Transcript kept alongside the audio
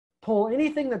pull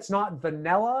anything that's not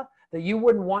vanilla that you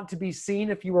wouldn't want to be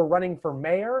seen if you were running for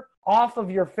mayor off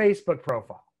of your Facebook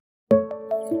profile.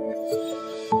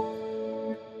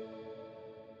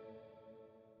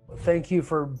 Thank you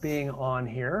for being on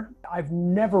here. I've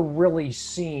never really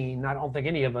seen, I don't think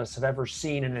any of us have ever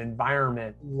seen an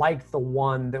environment like the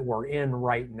one that we're in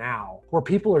right now, where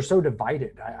people are so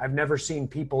divided. I've never seen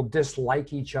people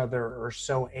dislike each other or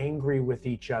so angry with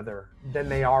each other than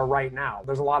they are right now.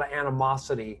 There's a lot of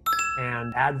animosity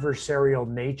and adversarial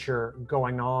nature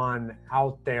going on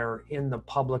out there in the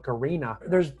public arena.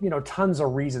 There's, tons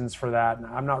of reasons for that, and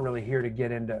I'm not really here to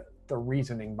get into the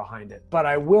reasoning behind it. But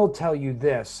I will tell you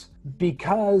this,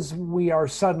 because we are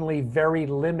suddenly very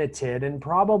limited and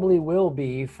probably will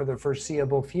be for the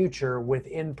foreseeable future with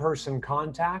in-person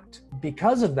contact,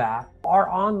 because of that, our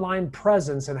online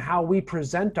presence and how we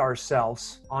present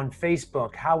ourselves on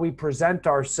Facebook, how we present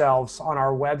ourselves on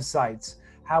our websites,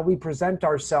 how we present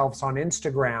ourselves on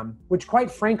Instagram, which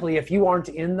quite frankly, if you aren't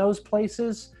in those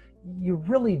places, you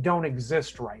really don't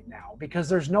exist right now because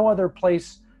there's no other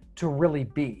place to really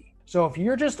be. So if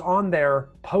you're just on there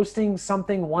posting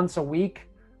something once a week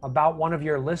about one of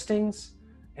your listings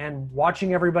and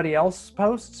watching everybody else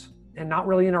posts and not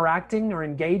really interacting or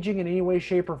engaging in any way,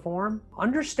 shape, or form,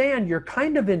 understand you're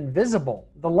kind of invisible.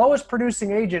 The lowest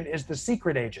producing agent is the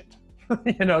secret agent,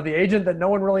 the agent that no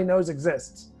one really knows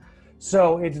exists.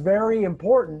 So it's very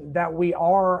important that we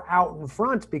are out in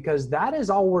front because that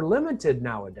is all we're limited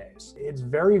nowadays. It's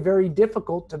very, very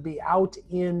difficult to be out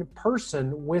in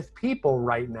person with people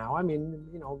right now. I mean,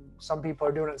 some people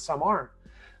are doing it, some aren't.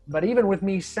 But even with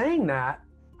me saying that,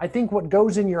 I think what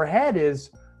goes in your head is,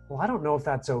 well, I don't know if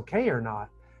that's okay or not.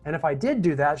 And if I did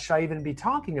do that, should I even be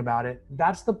talking about it?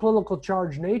 That's the political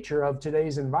charged nature of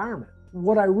today's environment.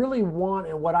 What I really want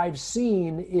and what I've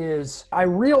seen is I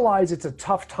realize it's a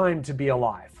tough time to be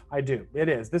alive. I do. It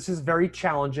is. This is very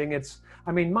challenging.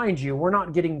 Mind you, we're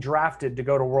not getting drafted to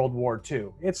go to World War II.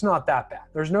 It's not that bad.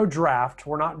 There's no draft.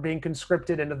 We're not being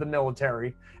conscripted into the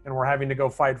military and we're having to go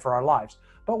fight for our lives.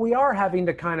 But we are having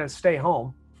to kind of stay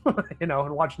home,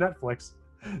 and watch Netflix.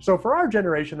 So for our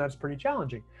generation, that's pretty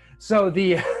challenging. So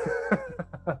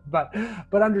but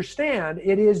understand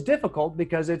it is difficult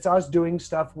because it's us doing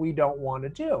stuff we don't want to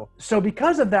do. So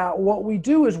because of that, what we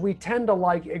do is we tend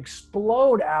to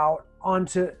explode out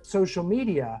onto social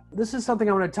media. This is something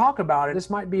I want to talk about. This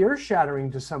might be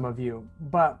earth-shattering to some of you,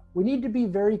 but we need to be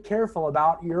very careful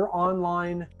about your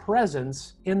online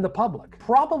presence in the public.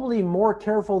 Probably more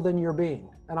careful than you're being.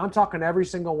 And I'm talking to every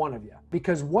single one of you,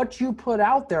 because what you put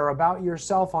out there about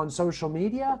yourself on social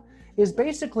media is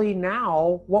basically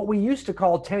now what we used to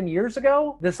call 10 years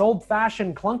ago, this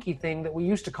old-fashioned clunky thing that we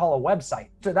used to call a website.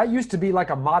 So that used to be like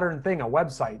a modern thing, a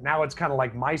website. Now it's kind of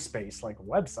like MySpace, like a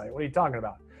website. What are you talking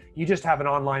about? You just have an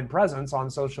online presence on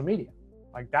social media.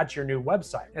 That's your new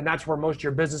website. And that's where most of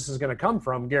your business is going to come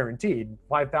from, guaranteed.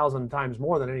 5,000 times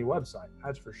more than any website,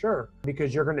 that's for sure.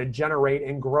 Because you're going to generate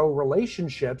and grow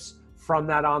relationships from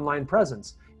that online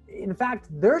presence. In fact,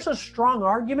 there's a strong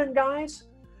argument, guys,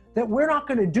 that we're not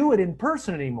going to do it in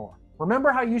person anymore.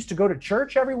 Remember how you used to go to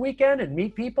church every weekend and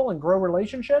meet people and grow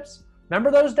relationships? Remember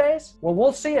those days? Well,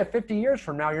 we'll see if 50 years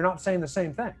from now you're not saying the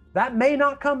same thing. That may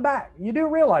not come back. You do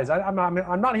realize, I'm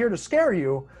not here to scare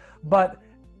you, but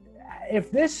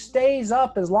if this stays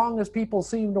up as long as people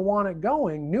seem to want it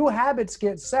going, new habits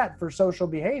get set for social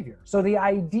behavior. So the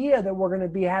idea that we're going to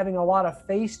be having a lot of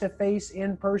face-to-face,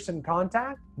 in-person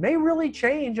contact may really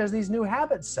change as these new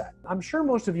habits set. I'm sure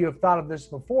most of you have thought of this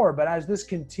before, but as this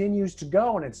continues to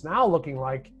go, and it's now looking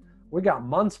like we got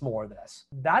months more of this,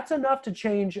 that's enough to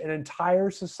change an entire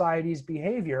society's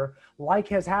behavior, like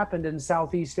has happened in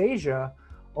Southeast Asia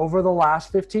over the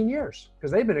last 15 years,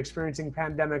 because they've been experiencing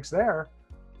pandemics there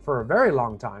for a very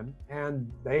long time,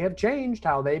 and they have changed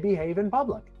how they behave in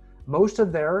public. Most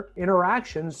of their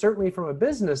interactions, certainly from a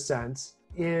business sense,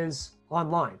 is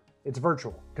online. It's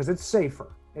virtual because it's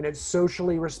safer and it's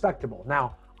socially respectable.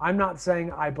 Now, I'm not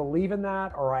saying I believe in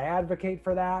that or I advocate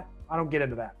for that. I don't get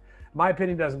into that. My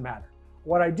opinion doesn't matter.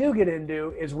 What I do get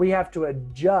into is we have to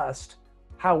adjust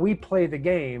how we play the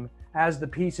game as the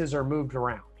pieces are moved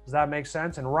around. Does that make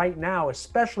sense? And right now,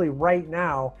 especially right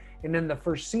now, and in the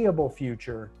foreseeable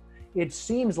future, it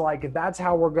seems like that's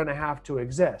how we're going to have to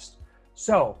exist.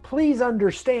 So please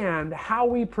understand how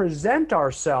we present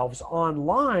ourselves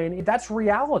online. That's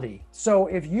reality. So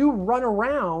if you run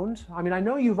around, I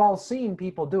know you've all seen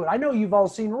people do it. I know you've all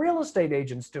seen real estate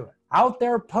agents do it. Out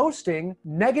there posting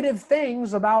negative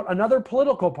things about another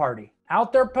political party.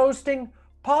 Out there posting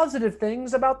positive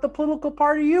things about the political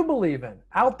party you believe in.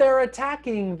 Out there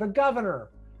attacking the governor.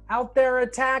 Out there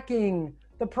attacking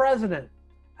the president,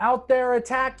 out there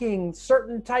attacking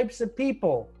certain types of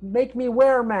people. Make me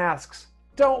wear masks.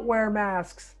 Don't wear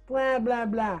masks. Blah, blah,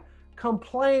 blah.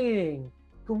 Complaining,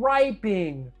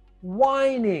 griping,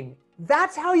 whining.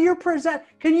 That's how you're present.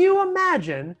 Can you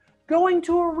imagine going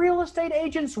to a real estate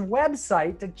agent's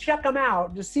website to check them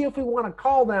out, to see if we want to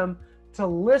call them to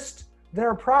list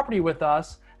their property with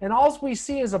us, and all we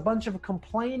see is a bunch of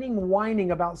complaining,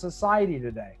 whining about society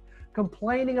today,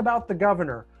 complaining about the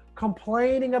governor,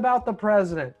 complaining about the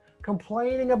president,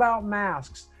 complaining about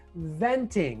masks,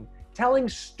 venting, telling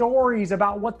stories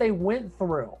about what they went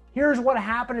through. Here's what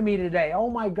happened to me today. Oh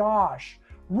my gosh.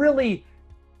 Really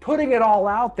putting it all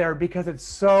out there because it's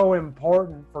so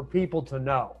important for people to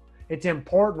know. It's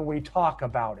important we talk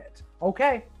about it.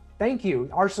 Okay, thank you.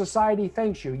 Our society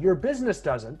thanks you. Your business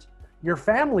doesn't. Your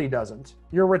family doesn't.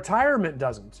 Your retirement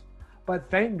doesn't. But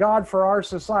thank God for our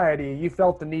society, you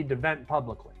felt the need to vent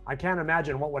publicly. I can't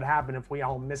imagine what would happen if we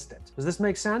all missed it. Does this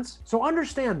make sense? So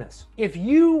understand this. If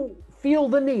you feel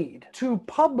the need to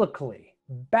publicly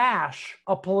bash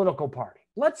a political party,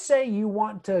 let's say you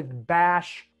want to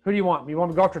bash, who do you want? You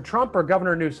want to go after Trump or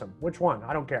Governor Newsom? Which one?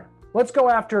 I don't care. Let's go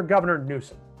after Governor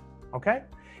Newsom, okay?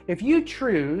 If you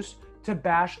choose to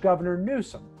bash Governor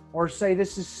Newsom or say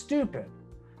this is stupid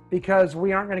because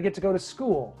we aren't going to get to go to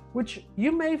school, which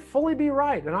you may fully be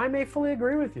right and I may fully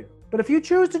agree with you. But if you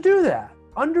choose to do that,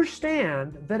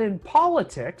 understand that in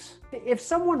politics, if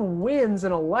someone wins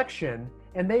an election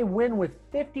and they win with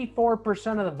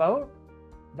 54% of the vote,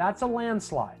 that's a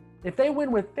landslide. If they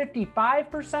win with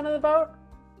 55% of the vote,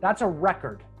 that's a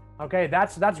record. Okay,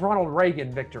 that's Ronald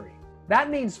Reagan victory. That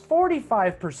means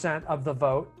 45% of the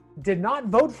vote did not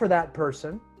vote for that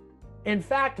person. In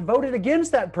fact, voted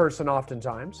against that person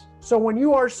oftentimes. So when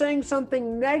you are saying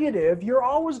something negative, you're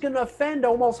always going to offend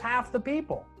almost half the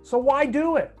people. So why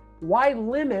do it? Why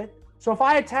limit? So if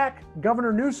I attack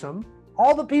Governor Newsom,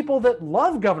 all the people that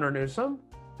love Governor Newsom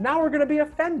now are going to be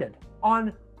offended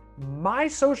on my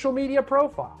social media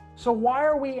profile. So why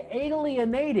are we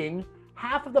alienating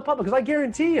half of the public? Because I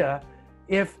guarantee you,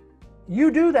 if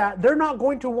you do that, they're not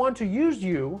going to want to use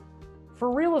you for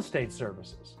real estate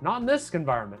services, not in this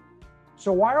environment.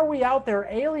 So why are we out there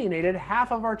alienated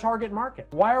half of our target market?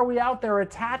 Why are we out there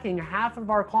attacking half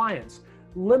of our clients,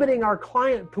 limiting our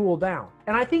client pool down?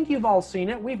 And I think you've all seen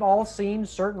it. We've all seen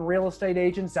certain real estate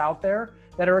agents out there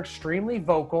that are extremely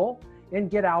vocal and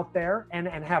get out there and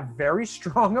have very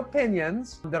strong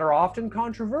opinions that are often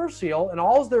controversial. And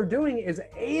all they're doing is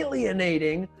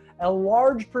alienating a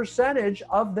large percentage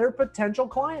of their potential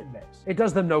client base. It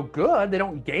does them no good. They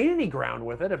don't gain any ground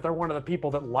with it. If they're one of the people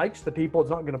that likes the people,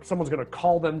 someone's gonna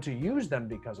call them to use them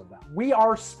because of that. We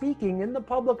are speaking in the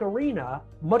public arena,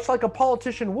 much like a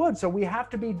politician would. So we have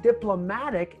to be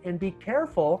diplomatic and be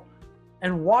careful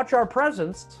and watch our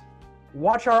presence,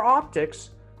 watch our optics,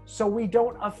 so we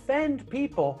don't offend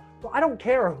people. I don't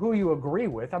care who you agree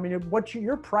with. I mean,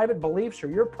 your private beliefs are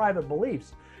your private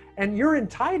beliefs. And you're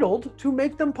entitled to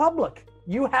make them public.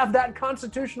 You have that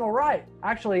constitutional right.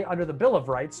 Actually, under the Bill of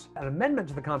Rights, an amendment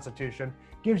to the Constitution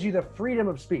gives you the freedom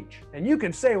of speech, and you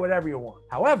can say whatever you want.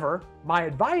 However, my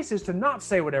advice is to not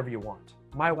say whatever you want.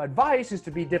 My advice is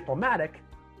to be diplomatic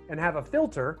and have a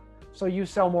filter so you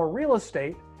sell more real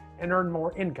estate and earn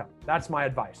more income. That's my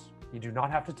advice. You do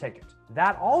not have to take it.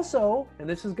 That also, and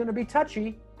this is going to be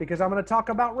touchy because I'm going to talk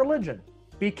about religion.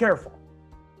 Be careful.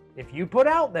 If you put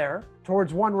out there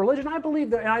towards one religion, I believe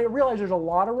that, and I realize there's a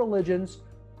lot of religions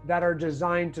that are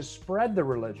designed to spread the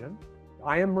religion.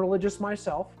 I am religious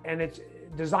myself, and it's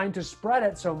designed to spread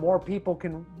it so more people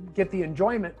can get the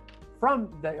enjoyment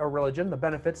from the religion, the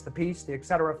benefits, the peace, the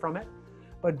etc. from it.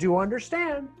 But do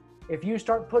understand, if you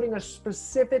start putting a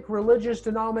specific religious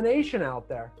denomination out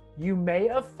there, you may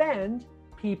offend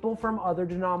people from other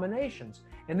denominations.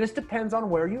 And this depends on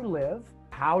where you live,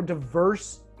 how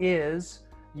diverse is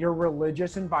your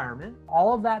religious environment.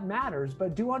 All of that matters,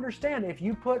 but do understand, if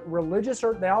you put religious,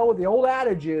 or the old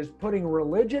adage is putting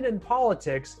religion and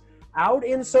politics out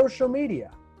in social media.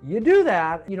 You do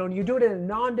that, you do it in a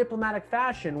non-diplomatic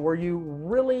fashion where you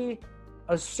really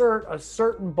assert a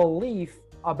certain belief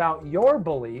about your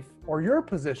belief or your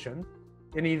position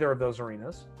in either of those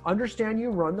arenas. Understand you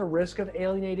run the risk of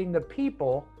alienating the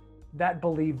people that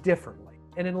believe differently.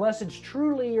 And unless it's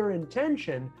truly your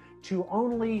intention to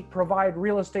only provide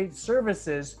real estate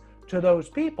services to those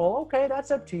people, okay, that's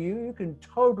up to you. You can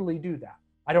totally do that.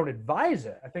 I don't advise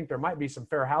it. I think there might be some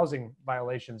fair housing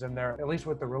violations in there, at least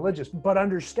with the religious. But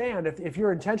understand, if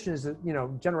your intention is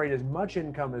to, generate as much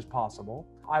income as possible,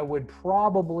 I would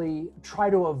probably try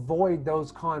to avoid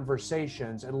those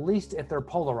conversations, at least if they're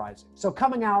polarizing. So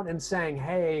coming out and saying,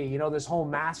 hey, this whole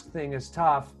mask thing is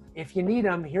tough, if you need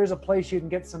them, here's a place you can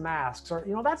get some masks, or,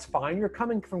 that's fine. You're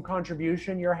coming from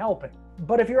contribution, you're helping.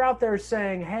 But if you're out there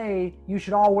saying, hey, you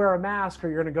should all wear a mask or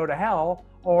you're going to go to hell,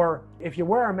 or if you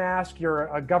wear a mask, you're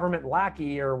a government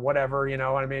lackey or whatever,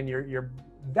 what I mean?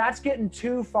 That's getting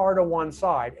too far to one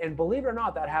side. And believe it or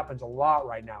not, that happens a lot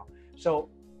right now. So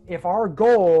if our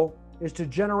goal is to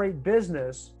generate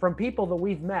business from people that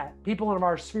we've met, people in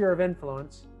our sphere of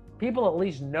influence, people at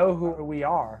least know who we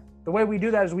are, the way we do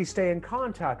that is we stay in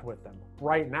contact with them.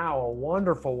 Right now, a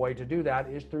wonderful way to do that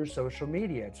is through social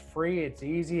media. It's free, it's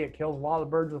easy, it kills a lot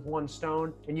of birds with one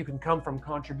stone, and you can come from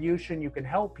contribution, you can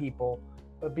help people,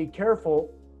 but be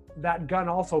careful, that gun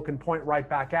also can point right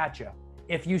back at you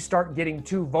if you start getting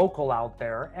too vocal out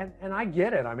there. And I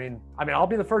get it. I mean, I'll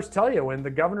be the first to tell you, when the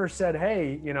governor said,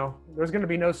 hey, there's going to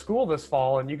be no school this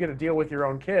fall and you get to deal with your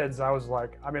own kids, I was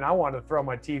like, I want to throw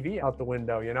my TV out the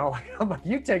window, I'm like,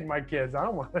 you take my kids, I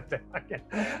don't want to take my kids.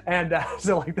 And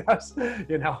so like that's,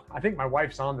 I think my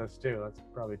wife's on this too. That's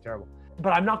probably terrible.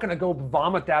 But I'm not going to go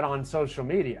vomit that on social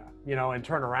media, and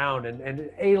turn around and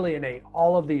alienate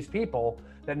all of these people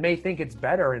that may think it's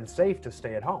better and safe to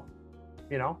stay at home.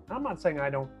 I'm not saying I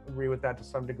don't agree with that to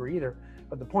some degree either,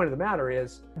 but the point of the matter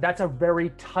is that's a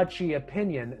very touchy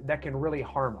opinion that can really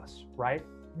harm us, right?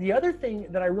 The other thing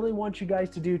that I really want you guys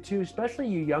to do too, especially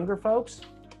you younger folks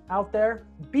out there,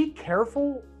 be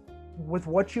careful with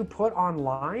what you put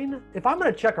online. If I'm going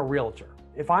to check a realtor,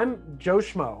 if I'm Joe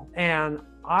Schmo and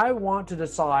I want to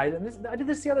decide, and I did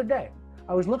this the other day,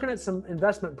 I was looking at some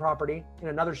investment property in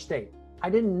another state. I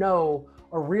didn't know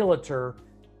a realtor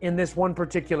in this one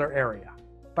particular area,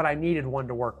 but I needed one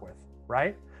to work with,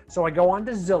 right? So I go on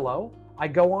to Zillow, I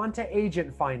go on to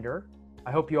Agent Finder.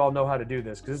 I hope you all know how to do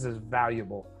this because this is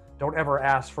valuable. Don't ever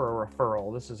ask for a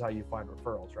referral. This is how you find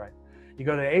referrals, right? You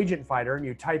go to Agent Finder and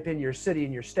you type in your city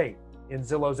and your state in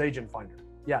Zillow's Agent Finder.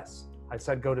 Yes, I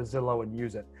said go to Zillow and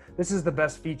use it. This is the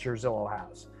best feature Zillow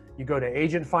has. You go to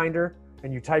Agent Finder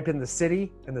and you type in the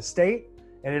city and the state,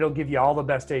 and it'll give you all the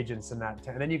best agents in that.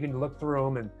 And then you can look through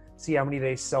them and see how many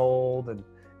they sold and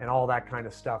all that kind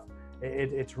of stuff.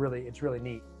 It's really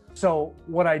neat. So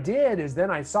what I did is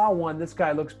then I saw one, this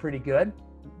guy looks pretty good,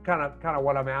 kind of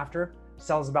what I'm after,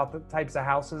 sells about the types of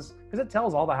houses, because it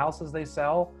tells all the houses they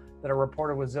sell that are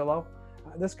reported with Zillow.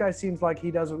 This guy seems like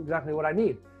he does exactly what I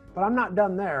need, but I'm not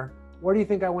done there. Where do you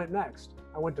think I went next?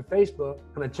 I went to Facebook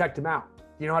and I checked him out. Do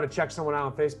you know how to check someone out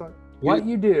on Facebook? What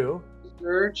you do,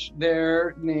 search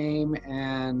their name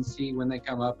and see when they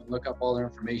come up and look up all their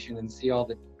information and see all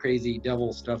the crazy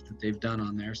devil stuff that they've done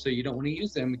on there. So you don't want to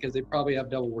use them because they probably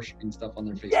have devil worshiping stuff on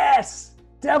their Facebook. Yes,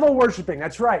 devil worshiping.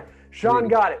 That's right. Sean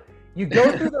got it. You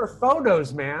go through their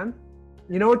photos, man.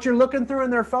 You know what you're looking through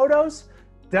in their photos?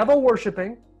 Devil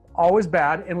worshiping, always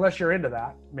bad unless you're into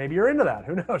that. Maybe you're into that.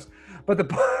 Who knows?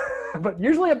 But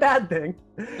usually a bad thing.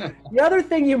 The other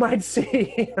thing you might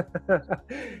see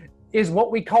is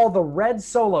what we call the red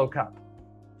Solo cup.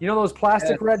 You know those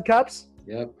plastic red cups?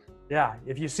 Yep. Yeah,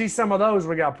 if you see some of those,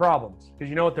 we got problems because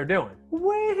you know what they're doing.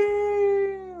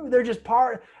 Woo-hoo! They're just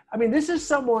this is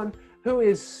someone who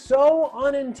is so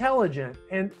unintelligent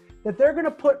and that they're going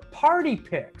to put party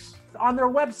pics on their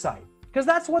website because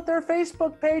that's what their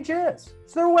Facebook page is.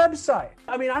 It's their website.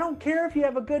 I don't care if you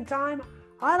have a good time.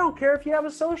 I don't care if you have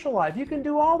a social life. You can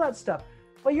do all that stuff.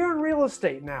 But you're in real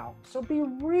estate now, so be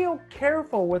real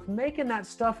careful with making that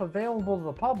stuff available to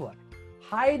the public.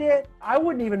 Hide it. I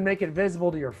wouldn't even make it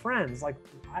visible to your friends. Like,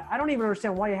 I don't even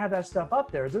understand why you have that stuff up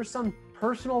there. Is there some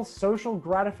personal social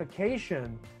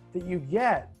gratification that you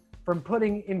get from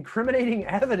putting incriminating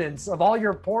evidence of all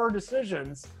your poor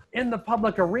decisions in the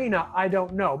public arena? I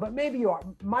don't know, but maybe you are.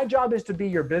 My job is to be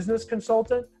your business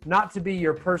consultant, not to be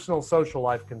your personal social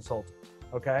life consultant,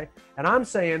 okay? And I'm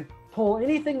saying, pull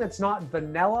anything that's not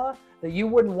vanilla that you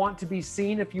wouldn't want to be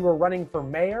seen if you were running for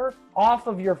mayor off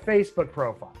of your Facebook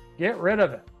profile. Get rid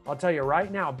of it. I'll tell you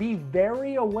right now, be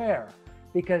very aware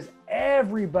because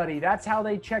everybody, that's how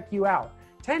they check you out.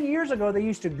 10 years ago, they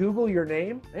used to Google your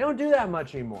name. They don't do that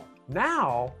much anymore.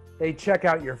 Now they check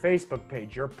out your Facebook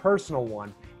page, your personal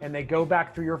one, and they go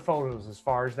back through your photos as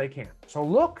far as they can. So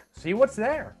look, see what's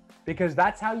there because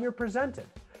that's how you're presented.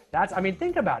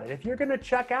 Think about it. If you're going to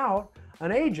check out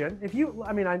an agent,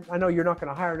 I know you're not going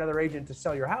to hire another agent to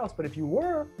sell your house, but if you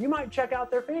were, you might check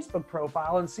out their Facebook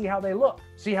profile and see how they look,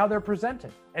 see how they're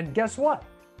presented. And guess what?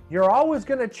 You're always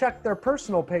going to check their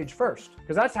personal page first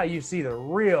because that's how you see the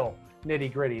real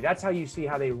nitty gritty. That's how you see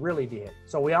how they really did.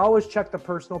 So we always check the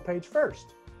personal page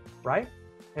first, right?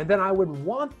 And then I would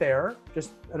want there,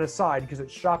 just an aside, because it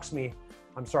shocks me.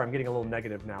 I'm sorry, I'm getting a little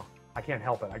negative now. I can't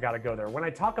help it. I got to go there. When I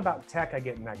talk about tech, I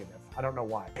get negative. I don't know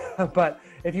why. But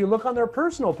if you look on their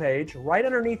personal page, right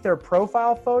underneath their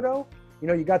profile photo, you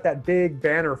know, you got that big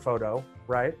banner photo,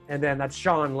 right? And then that's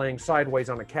Sean laying sideways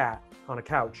on a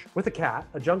couch with a cat,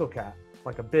 a jungle cat,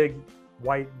 like a big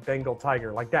white Bengal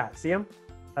tiger, like that. See him?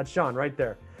 That's Sean right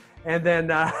there. And then,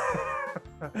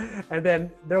 and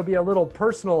then there'll be a little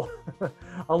personal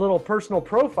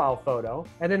profile photo.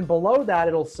 And then below that,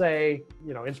 it'll say,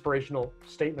 you know, inspirational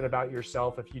statement about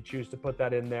yourself if you choose to put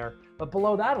that in there. But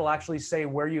below that, it'll actually say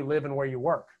where you live and where you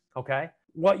work. Okay.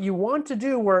 What you want to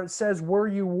do where it says where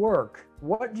you work,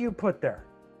 what do you put there?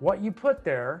 What you put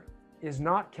there is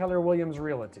not Keller Williams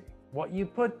Realty. What you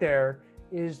put there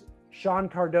is Sean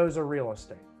Cardoza Real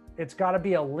Estate. It's got to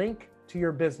be a link to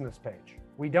your business page.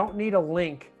 We don't need a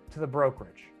link to the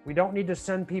brokerage. We don't need to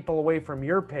send people away from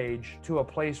your page to a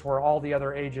place where all the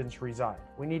other agents reside.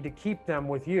 We need to keep them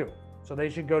with you. So they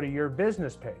should go to your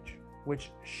business page,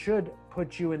 which should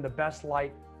put you in the best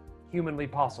light humanly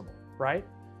possible, right?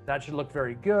 That should look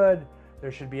very good.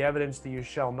 There should be evidence that you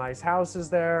sell nice houses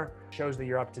there, shows that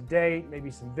you're up to date, maybe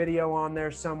some video on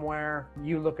there somewhere,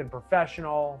 you looking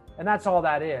professional. And that's all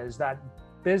that is. That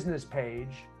business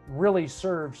page really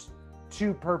serves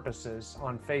two purposes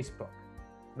on Facebook.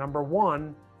 Number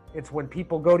one, it's when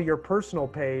people go to your personal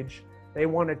page, they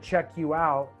want to check you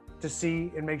out to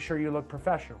see and make sure you look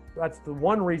professional. That's the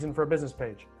one reason for a business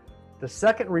page. The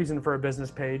second reason for a business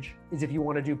page is if you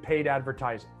want to do paid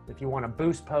advertising, if you want to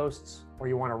boost posts or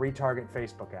you want to retarget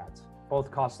Facebook ads. Both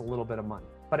cost a little bit of money,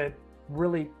 but it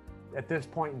really, at this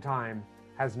point in time,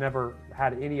 has never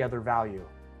had any other value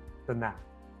than that.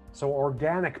 So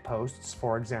organic posts,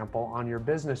 for example, on your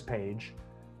business page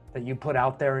that you put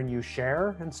out there and you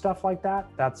share and stuff like that,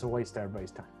 that's a waste of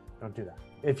everybody's time. Don't do that.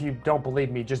 If you don't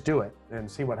believe me, just do it and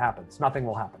see what happens. Nothing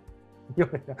will happen.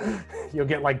 You'll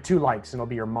get like 2 likes and it'll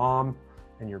be your mom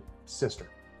and your sister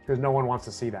because no one wants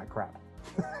to see that crap.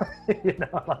 You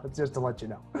know, just to let you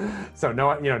know. So no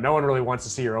one really wants to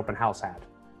see your open house ad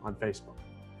on Facebook.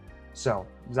 So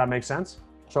does that make sense?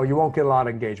 So you won't get a lot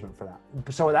of engagement for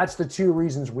that. So that's the 2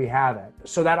 reasons we have it.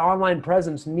 So that online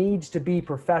presence needs to be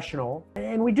professional,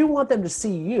 and we do want them to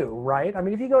see you, right? I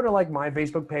mean, if you go to like my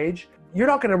Facebook page, you're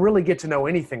not going to really get to know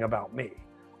anything about me.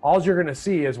 All you're going to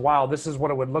see is, wow, this is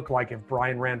what it would look like if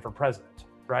Brian ran for president,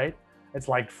 right? It's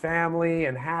like family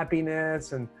and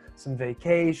happiness and some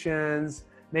vacations,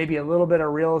 maybe a little bit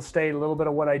of real estate, a little bit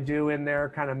of what I do in there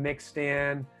kind of mixed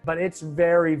in, but it's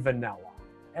very vanilla.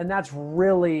 And that's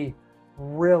really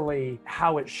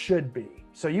how it should be.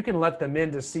 So you can let them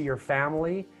in to see your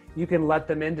family. You can let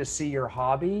them in to see your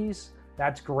hobbies.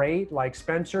 That's great. Like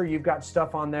Spencer, you've got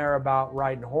stuff on there about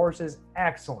riding horses.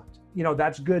 Excellent. You know,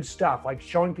 that's good stuff. Like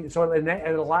showing people, so it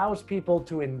allows people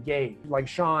to engage. Like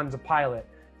Sean's a pilot.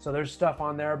 So there's stuff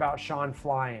on there about Sean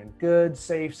flying. Good,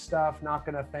 safe stuff, not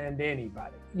going to offend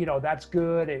anybody. You know, that's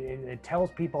good. It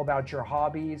tells people about your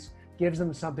hobbies, gives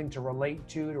them something to relate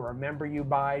to remember you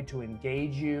by, to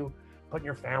engage you. Putting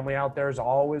your family out there is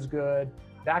always good.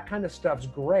 That kind of stuff's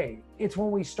great. It's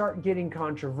when we start getting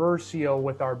controversial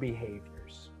with our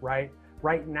behaviors, right?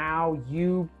 Right now,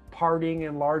 you partying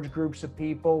in large groups of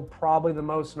people, probably the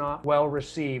most not well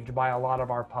received by a lot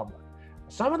of our public.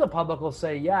 Some of the public will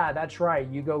say, yeah, that's right,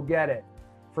 you go get it.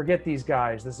 Forget these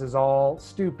guys, this is all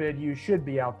stupid, you should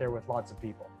be out there with lots of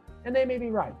people. And they may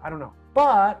be right, I don't know.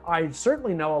 But I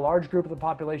certainly know a large group of the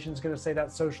population is going to say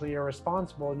that's socially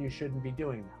irresponsible and you shouldn't be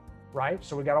doing that. Right?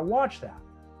 So we got to watch that.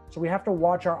 So we have to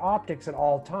watch our optics at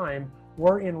all time.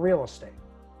 We're in real estate.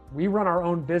 We run our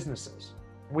own businesses.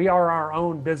 We are our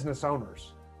own business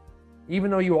owners.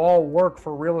 Even though you all work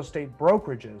for real estate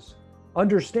brokerages,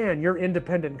 understand you're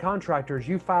independent contractors.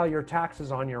 You file your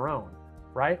taxes on your own,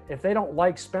 right? If they don't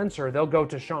like Spencer, they'll go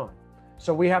to Sean.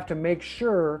 So we have to make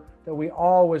sure that we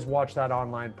always watch that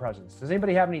online presence. Does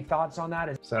anybody have any thoughts on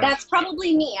that? That's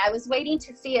probably me. I was waiting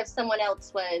to see if someone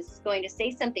else was going to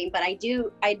say something, but I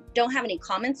don't have any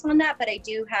comments on that, but I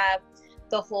do have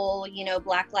the whole,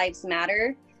 Black Lives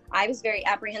Matter. I was very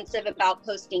apprehensive about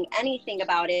posting anything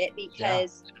about it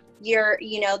because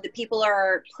the people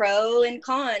are pro and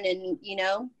con and,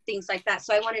 things like that.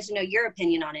 So I wanted to know your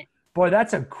opinion on it. Boy,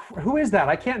 who is that?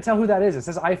 I can't tell who that is. It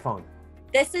says iPhone.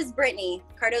 This is Brittany,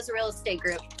 Cardoza Real Estate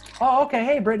Group. Oh, okay.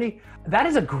 Hey, Brittany. That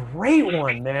is a great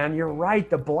one, man. You're right.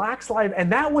 The Black Lives, and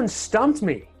that one stumped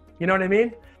me. You know what I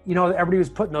mean? Everybody was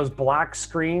putting those black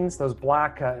screens, those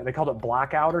black, they called it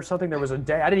blackout or something. There was a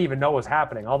day, I didn't even know what was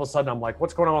happening. All of a sudden, I'm like,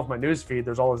 what's going on with my news feed?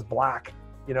 There's all this black,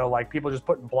 like people just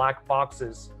putting black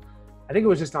boxes. I think it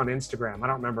was just on Instagram. I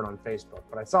don't remember it on Facebook,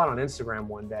 but I saw it on Instagram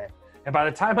one day. And by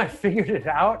the time I figured it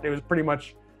out, it was pretty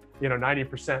much,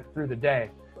 90% through the day.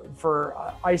 for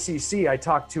ICC, I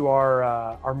talked to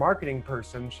our marketing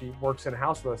person. She works in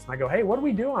house with us, and I go, "Hey, what do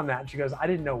we do on that?" And she goes, "I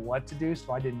didn't know what to do,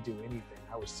 so I didn't do anything.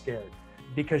 I was scared,"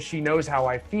 because she knows how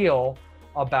I feel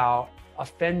about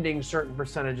offending certain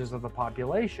percentages of the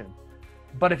population.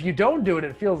 But if you don't do it,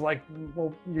 it feels like,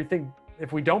 well, you think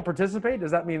if we don't participate,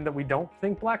 does that mean that we don't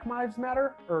think Black Lives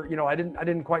Matter? Or, I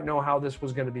didn't quite know how this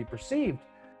was going to be perceived.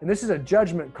 And this is a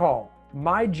judgment call.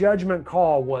 My judgment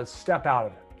call was step out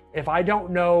of it. If I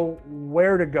don't know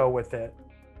where to go with it,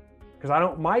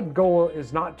 because my goal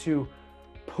is not to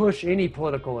push any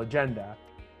political agenda.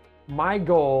 My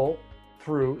goal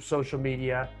through social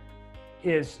media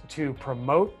is to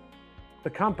promote the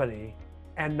company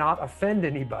and not offend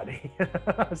anybody.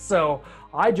 So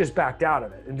I just backed out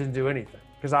of it and didn't do anything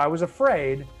because I was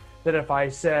afraid that if I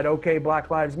said, okay,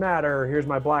 Black Lives Matter, here's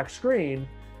my black screen,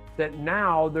 that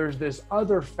now there's this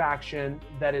other faction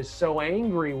that is so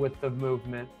angry with the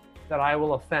movement that I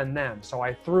will offend them. So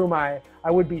I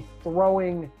would be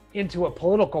throwing into a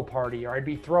political party, or I'd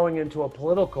be throwing into a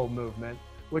political movement,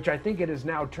 which I think it is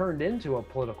now turned into a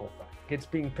political thing. It's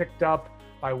being picked up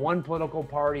by one political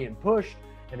party and pushed,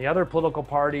 and the other political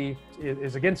party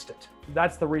is against it.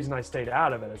 That's the reason I stayed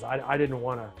out of it, is I didn't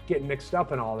want to get mixed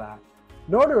up in all that.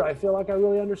 Nor do I feel like I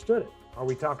really understood it. Are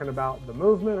we talking about the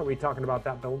movement? Are we talking about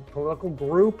that political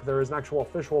group? There is an actual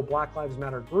official Black Lives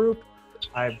Matter group.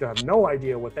 I have no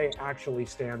idea what they actually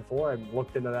stand for. I haven't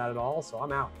looked into that at all, so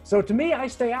I'm out. So to me, I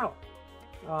stay out.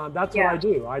 That's what I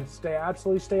do. I'd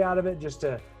absolutely stay out of it just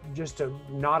to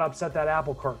not upset that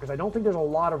apple cart, because I don't think there's a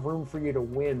lot of room for you to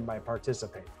win by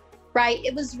participating. Right.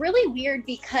 It was really weird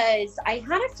because I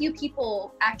had a few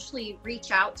people actually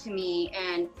reach out to me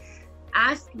and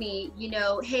ask me,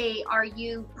 hey, are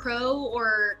you pro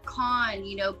or con,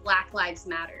 Black Lives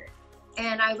Matter?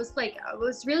 And I was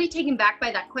really taken back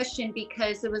by that question,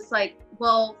 because it was like,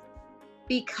 well,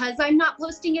 because I'm not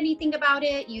posting anything about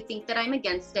it, you think that I'm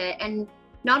against it. And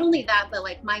not only that, but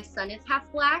like my son is half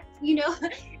Black,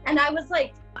 and I was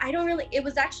like, it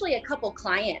was actually a couple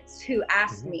clients who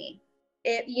asked me,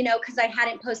 because I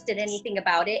hadn't posted anything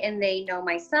about it, and they know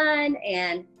my son.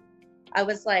 And I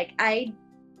was like, I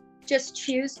just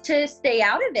choose to stay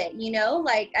out of it,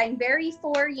 like I'm very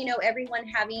for, everyone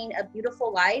having a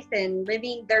beautiful life and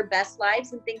living their best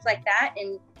lives and things like that.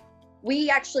 And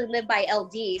we actually live by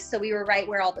LD, so we were right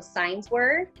where all the signs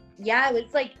were. Yeah,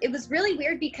 it was really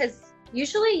weird, because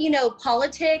usually,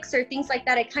 politics or things like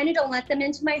that, I kind of don't let them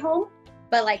into my home,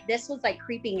 but like this was like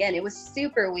creeping in. It was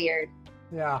super weird.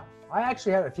 Yeah, I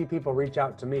actually had a few people reach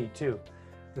out to me too,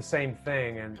 the same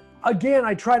thing. And again,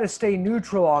 I try to stay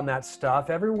neutral on that stuff.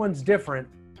 Everyone's different.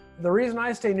 The reason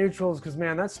I stay neutral is because,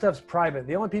 man, that stuff's private.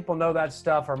 The only people know that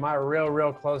stuff are my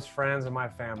real close friends and my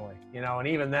family, and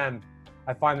even then,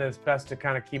 I find that it's best to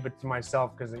kind of keep it to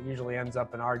myself, because it usually ends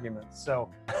up in arguments. So,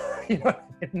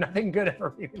 nothing good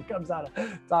ever even comes out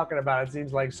of talking about it, it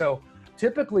seems like. So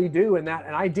typically do in that,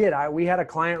 and I did. We had a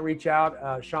client reach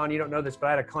out. Sean, you don't know this, but I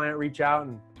had a client reach out,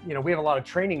 and we have a lot of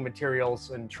training materials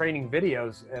and training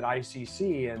videos at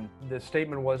ICC, and the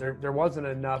statement was there wasn't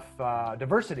enough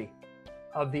diversity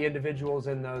of the individuals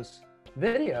in those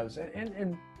videos.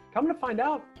 And come to find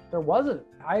out, there wasn't.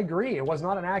 I agree. It was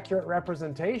not an accurate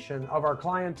representation of our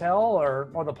clientele or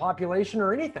the population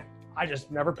or anything. I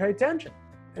just never paid attention.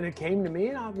 And it came to me,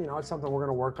 and it's something we're going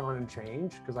to work on and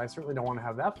change, because I certainly don't want to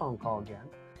have that phone call again.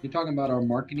 You're talking about our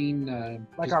marketing,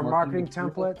 like our marketing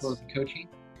templates for the coaching.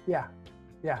 Yeah.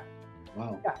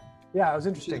 Wow. Yeah, it was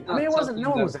interesting. I mean, it wasn't. No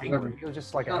one was angry. It was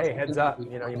just like, hey, heads up.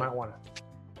 You might want to.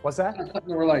 What's that? It's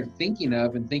something we're like thinking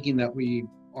of, and thinking that we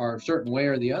are a certain way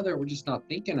or the other. We're just not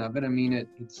thinking of it. I mean,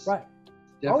 it's right.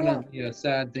 Definitely a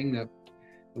sad thing that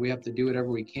we have to do whatever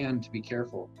we can to be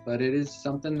careful. But it is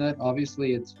something that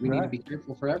obviously we need to be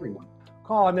careful for everyone.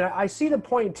 Carl, I mean, I see the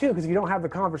point too, because if you don't have the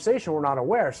conversation, we're not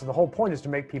aware. So the whole point is to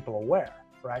make people aware,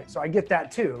 right? So I get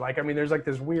that too. Like, I mean, there's like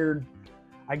this weird,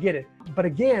 I get it. But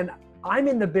again, I'm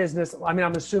in the business. I mean,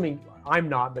 I'm assuming I'm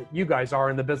not, but you guys are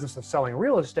in the business of selling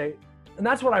real estate. And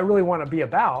that's what I really want to be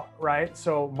about, right?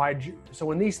 So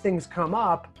when these things come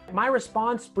up, my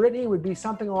response, Brittany, would be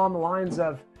something along the lines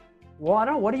of, well, I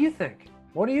don't know, what do you think?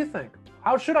 What do you think?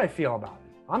 How should I feel about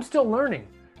it? I'm still learning.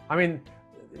 I mean,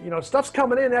 stuff's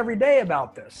coming in every day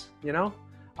about this,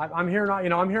 I'm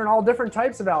hearing all different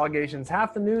types of allegations.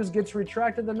 Half the news gets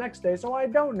retracted the next day, so I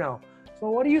don't know. So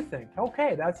what do you think?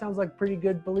 Okay, that sounds like pretty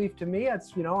good belief to me.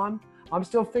 That's, I'm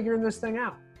still figuring this thing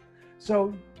out.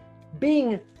 So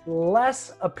being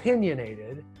less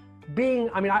opinionated,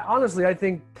 I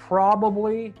think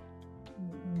probably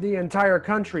the entire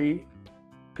country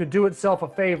could do itself a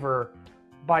favor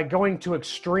by going to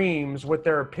extremes with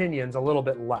their opinions a little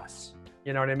bit less.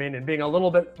 You know what I mean? And being a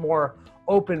little bit more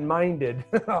open-minded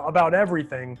about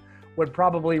everything would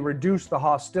probably reduce the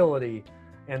hostility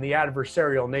and the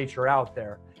adversarial nature out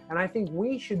there. And I think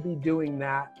we should be doing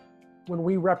that when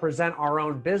we represent our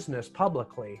own business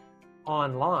publicly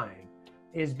online,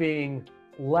 is being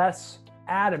less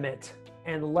adamant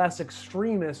and less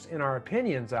extremist in our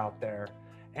opinions out there,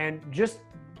 and just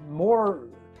more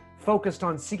focused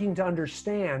on seeking to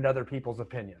understand other people's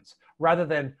opinions rather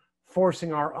than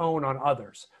forcing our own on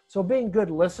others. So being good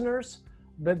listeners,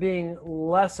 but being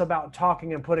less about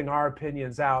talking and putting our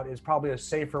opinions out is probably a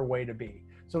safer way to be.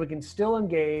 So we can still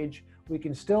engage, we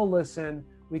can still listen,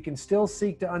 we can still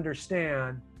seek to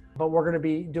understand, but we're going to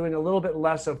be doing a little bit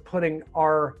less of putting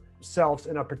ourselves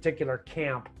in a particular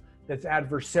camp that's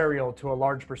adversarial to a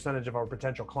large percentage of our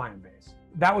potential client base.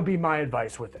 That would be my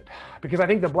advice with it. Because I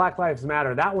think the Black Lives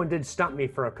Matter, that one did stump me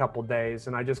for a couple days,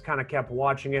 and I just kind of kept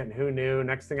watching it, and who knew?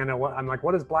 Next thing I know, I'm like,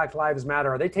 what is Black Lives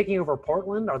Matter? Are they taking over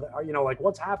Portland? Like,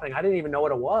 what's happening? I didn't even know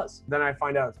what it was. Then I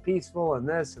find out it's peaceful and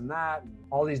this and that, and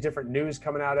all these different news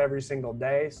coming out every single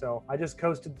day. So I just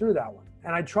coasted through that one.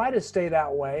 And I try to stay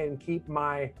that way and keep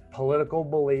my political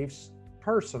beliefs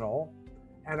personal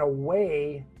and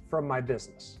away from my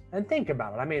business. And think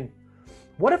about it. I mean,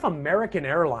 what if American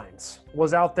Airlines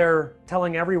was out there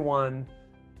telling everyone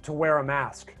to wear a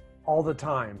mask all the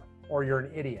time, or you're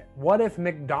an idiot? What if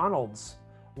McDonald's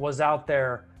was out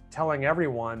there telling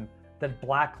everyone that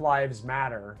Black Lives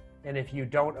Matter, and if you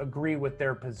don't agree with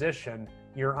their position,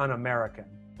 you're un-American?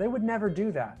 They would never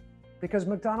do that, because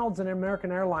McDonald's and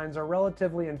American Airlines are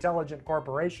relatively intelligent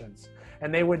corporations,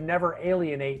 and they would never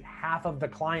alienate half of the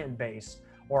client base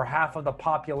or half of the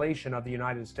population of the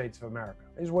United States of America.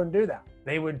 They just wouldn't do that.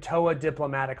 They would toe a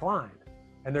diplomatic line.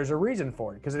 And there's a reason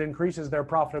for it, because it increases their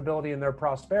profitability and their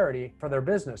prosperity for their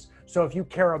business. So if you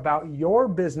care about your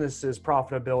business's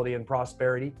profitability and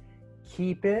prosperity,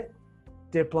 keep it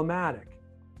diplomatic.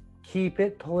 Keep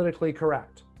it politically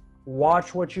correct.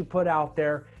 Watch what you put out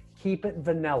there. Keep it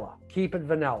vanilla. Keep it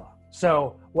vanilla.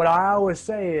 So what I always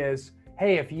say is,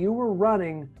 hey, if you were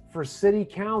running for city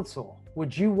council,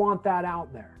 would you want that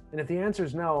out there? And if the answer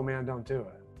is no, man, don't do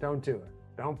it. Don't do it.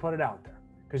 Don't put it out there.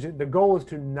 Because the goal is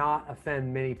to not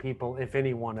offend many people, if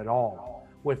anyone at all,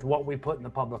 with what we put in the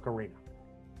public arena.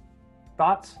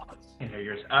 Thoughts?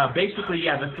 Basically,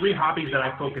 yeah, the three hobbies that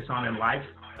I focus on in life,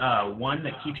 one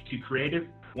that keeps you creative,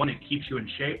 one that keeps you in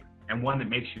shape, and one that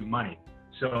makes you money.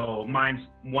 So mine's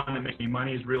one that makes me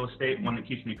money is real estate, one that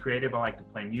keeps me creative, I like to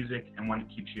play music, and one that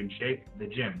keeps you in shape, the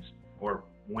gyms, or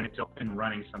when it's open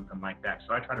running, something like that.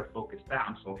 So I try to focus that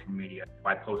on social media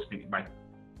by posting, by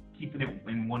keeping it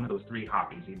in one of those three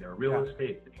hobbies, either real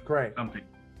estate, great, something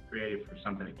creative, or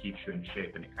something that keeps you in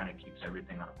shape, and it kind of keeps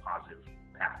everything on a positive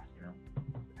path, you know?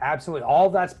 Absolutely. All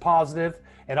that's positive.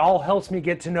 It all helps me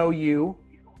get to know you.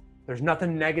 There's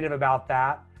nothing negative about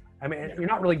that. I mean, you're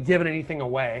not really giving anything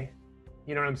away.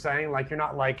 You know what I'm saying? Like, you're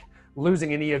not like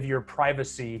losing any of your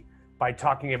privacy by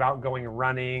talking about going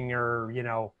running or, you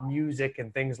know, music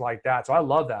and things like that. So I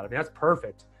love that. I mean, that's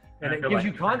perfect. And it gives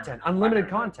you content, unlimited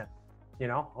content, you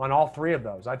know, on all three of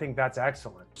those. I think that's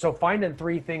excellent. So finding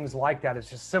three things like that is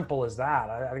just simple as that.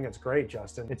 I think it's great,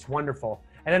 Justin. It's wonderful.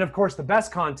 And then, of course, the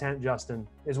best content, Justin,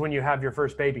 is when you have your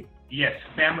first baby. Yes,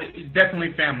 family,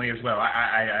 definitely family as well.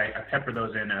 I pepper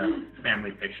those in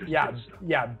family pictures. Yeah, too, so.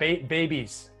 yeah,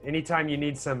 babies. Anytime you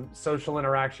need some social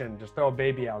interaction, just throw a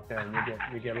baby out there and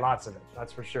you get lots of it.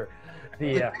 That's for sure.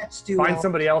 Find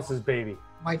somebody else's baby.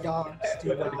 My dogs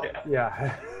do well.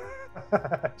 Yeah.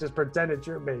 Just pretend it's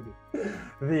your baby.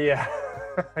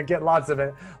 I get lots of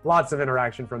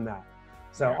interaction from that.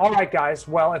 So, all right, guys.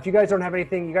 Well, if you guys don't have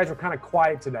anything, you guys were kind of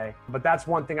quiet today, but that's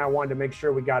one thing I wanted to make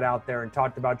sure we got out there and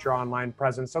talked about your online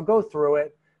presence. So go through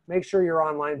it. Make sure your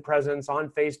online presence on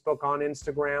Facebook, on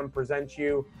Instagram, presents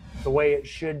you the way it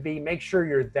should be. Make sure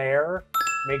you're there.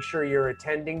 Make sure you're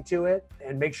attending to it,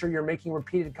 and make sure you're making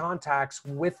repeated contacts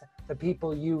with the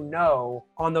people you know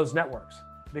on those networks.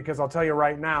 Because I'll tell you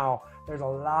right now, there's a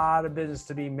lot of business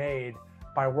to be made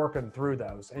by working through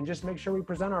those. And just make sure we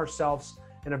present ourselves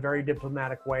in a very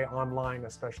diplomatic way online,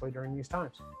 especially during these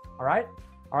times. All right?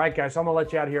 All right, guys, so I'm gonna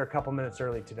let you out of here a couple minutes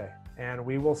early today. And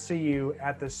we will see you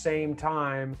at the same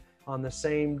time on the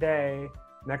same day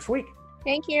next week.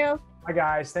 Thank you. Bye,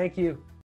 guys. Thank you.